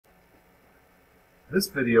This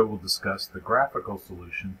video will discuss the graphical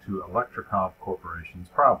solution to Electrocomp Corporation's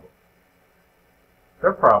problem.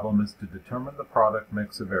 Their problem is to determine the product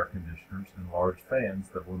mix of air conditioners and large fans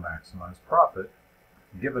that will maximize profit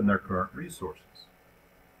given their current resources.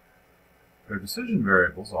 Their decision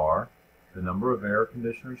variables are the number of air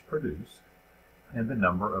conditioners produced and the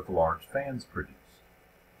number of large fans produced.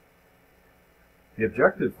 The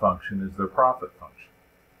objective function is their profit function,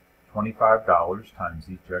 $25 times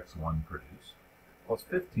each X1 produced, plus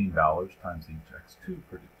 $15 times each X2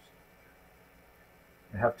 produced.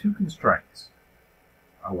 They have two constraints,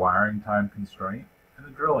 a wiring time constraint and a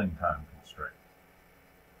drilling time constraint.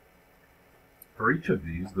 For each of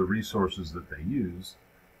these, the resources that they use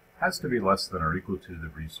has to be less than or equal to the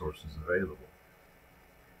resources available.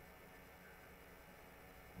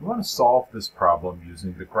 We want to solve this problem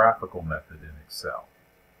using the graphical method in Excel.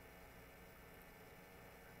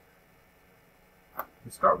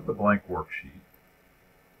 We start with a blank worksheet,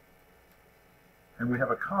 and we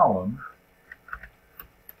have a column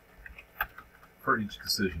for each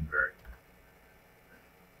decision variable.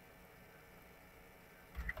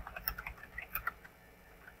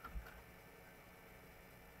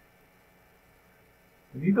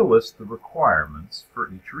 We need to list the requirements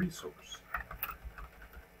for each resource.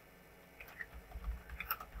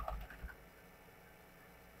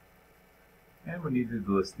 And we need to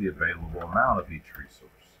list the available amount of each resource.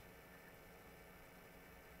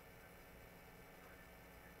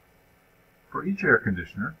 For each air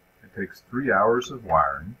conditioner, it takes 3 hours of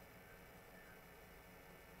wiring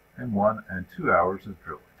and 1 and 2 hours of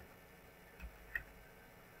drilling.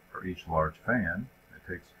 For each large fan,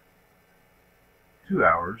 it takes 2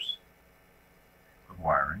 hours of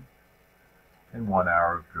wiring and 1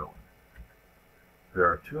 hour of drilling. There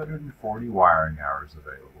are 240 wiring hours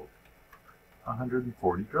available,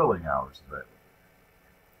 140 drilling hours available.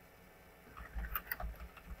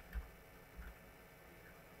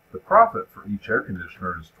 The profit for each air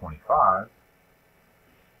conditioner is 25.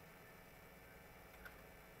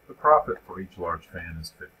 The profit for each large fan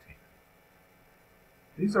is 15.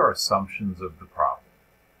 These are assumptions of the problem.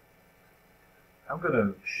 I'm going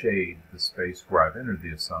to shade the space where I've entered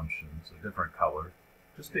the assumptions a different color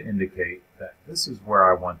just to indicate that this is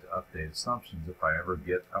where I want to update assumptions if I ever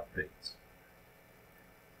get updates.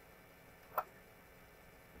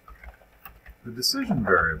 The decision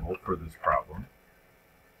variable for this problem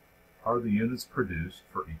are the units produced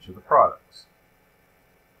for each of the products.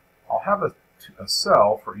 I'll have a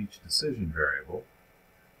cell for each decision variable,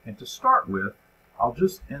 and to start with, I'll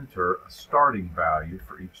just enter a starting value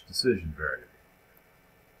for each decision variable.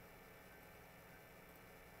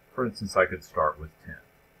 For instance, I could start with 10.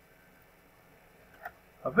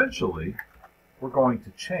 Eventually, we're going to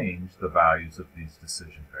change the values of these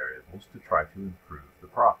decision variables to try to improve the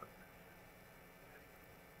profit.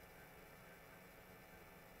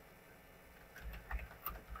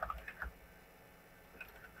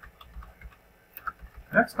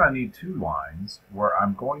 Next, I need two lines where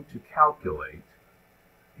I'm going to calculate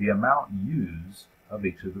the amount used of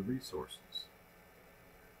each of the resources.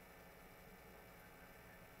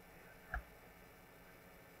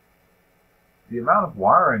 The amount of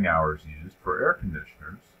wiring hours used for air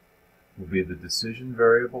conditioners will be the decision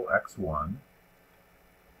variable X1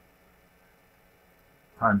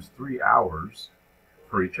 times 3 hours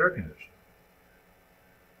for each air conditioner.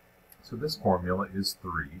 So this formula is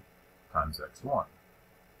 3 times X1.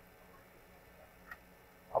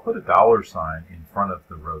 I'll put a $ in front of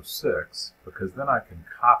the row 6 because then I can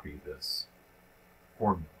copy this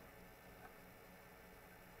formula.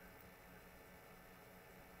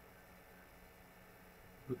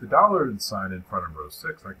 With the $ in front of row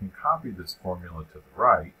 6, I can copy this formula to the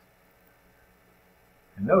right,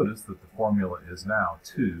 and notice that the formula is now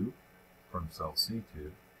 2 from cell C2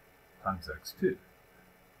 times X2.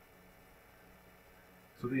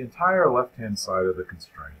 So the entire left-hand side of the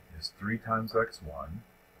constraint is 3 times X1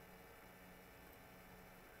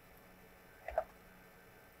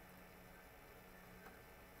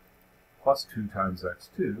 plus 2 times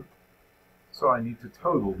X2, so I need to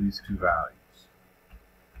total these two values.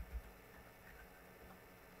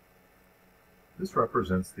 This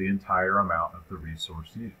represents the entire amount of the resource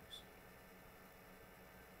used.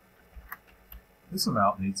 This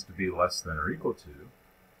amount needs to be less than or equal to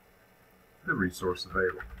the resource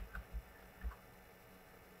available.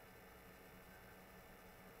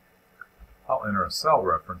 I'll enter a cell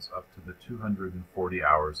reference up to the 240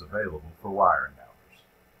 hours available for wiring hours.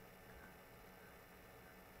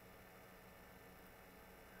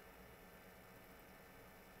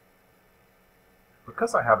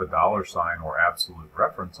 Because I have a $ or absolute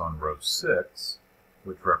reference on row 6,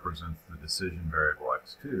 which represents the decision variable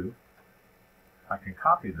x2, I can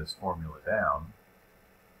copy this formula down,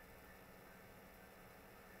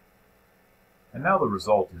 and now the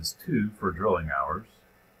result is 2 for drilling hours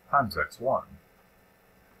times x1.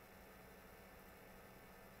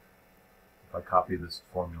 If I copy this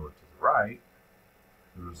formula to the right,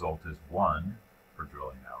 the result is 1 for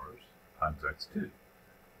drilling hours times x2.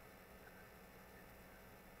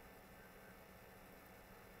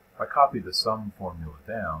 If I copy the sum formula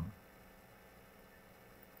down,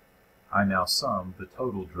 I now sum the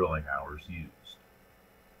total drilling hours used.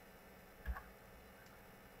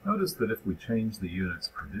 Notice that if we change the units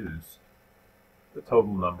produced, the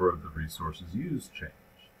total number of the resources used change.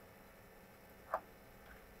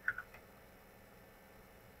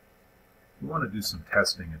 We want to do some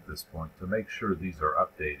testing at this point to make sure these are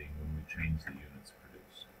updating when we change the units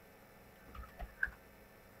produced.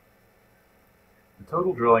 The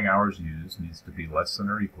total drilling hours used needs to be less than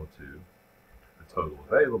or equal to the total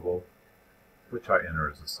available, which I enter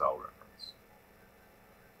as a cell reference.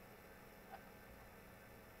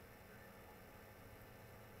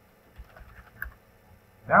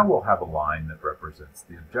 Now we'll have a line that represents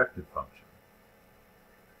the objective function.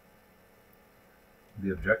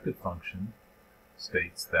 The objective function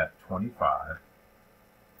states that 25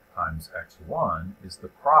 times x1 is the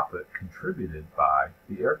profit contributed by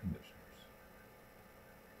the air conditioners.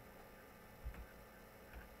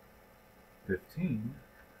 15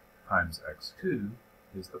 times x2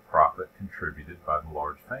 is the profit contributed by the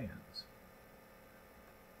large fans.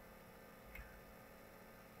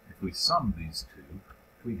 If we sum these two,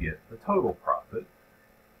 we get the total profit,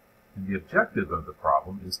 and the objective of the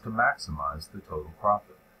problem is to maximize the total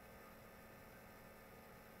profit.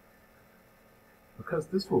 Because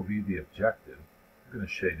this will be the objective, I'm going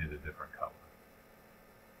to shade it a different color.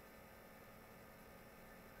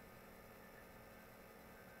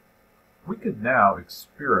 We could now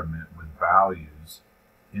experiment with values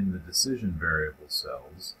in the decision variable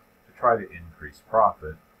cells to try to increase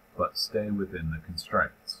profit, but stay within the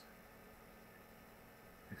constraints.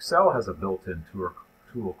 Excel has a built-in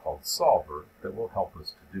tool called Solver that will help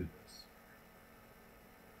us to do this.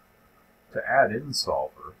 To add in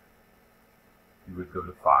Solver, you would go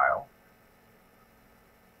to File,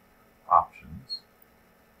 Options,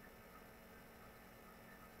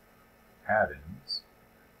 Add-ins,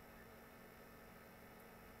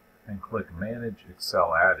 and click Manage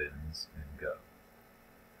Excel Add-ins and go.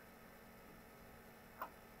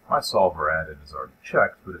 My Solver add-in is already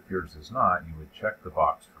checked, but if yours is not, you would check the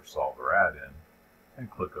box for Solver add-in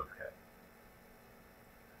and click OK.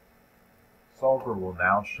 Solver will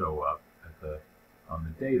now show up on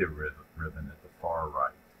the data ribbon at the far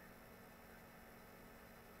right.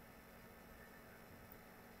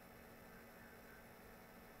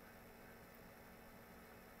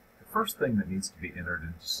 The first thing that needs to be entered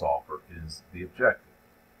into Solver is the objective.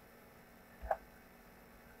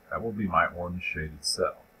 That will be my orange shaded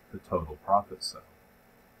cell, the total profit cell.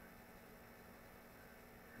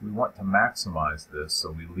 We want to maximize this,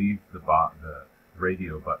 so we leave the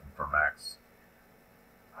radio button for max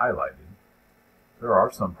highlighted. There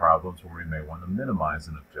are some problems where we may want to minimize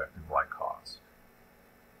an objective like cost.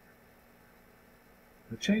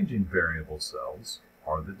 The changing variable cells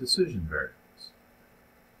are the decision variables.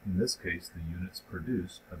 In this case, the units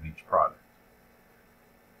produced of each product.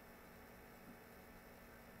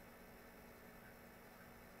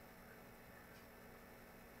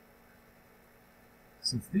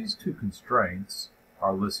 Since these two constraints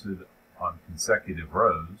are listed on consecutive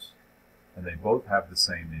rows, and they both have the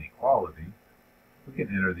same inequality, we can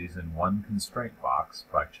enter these in one constraint box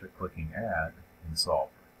by clicking Add in Solver.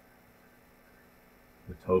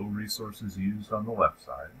 The total resources used on the left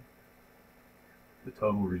side, the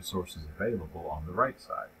total resources available on the right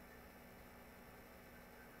side.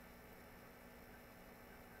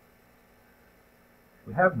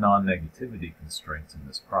 We have non-negativity constraints in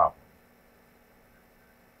this problem.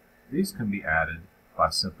 These can be added by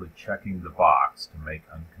simply checking the box to make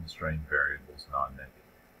unconstrained variables non-negative.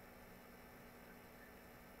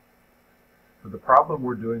 For the problem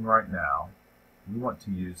we're doing right now, we want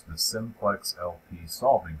to use the simplex LP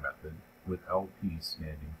solving method, with LP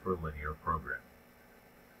standing for linear programming.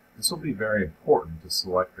 This will be very important to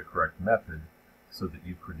select the correct method so that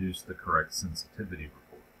you produce the correct sensitivity report.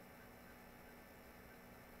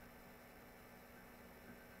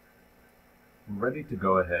 We're ready to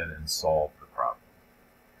go ahead and solve the problem.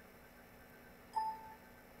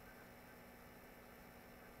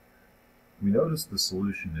 We notice the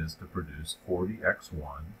solution is to produce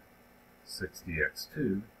 40x1,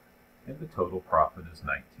 60x2, and the total profit is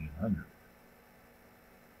 1900.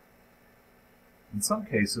 In some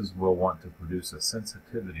cases, we'll want to produce a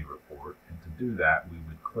sensitivity report, and to do that, we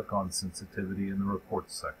would click on Sensitivity in the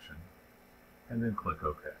Reports section, and then click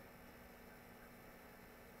OK.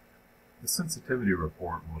 The sensitivity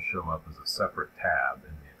report will show up as a separate tab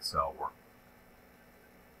in the Excel workbook.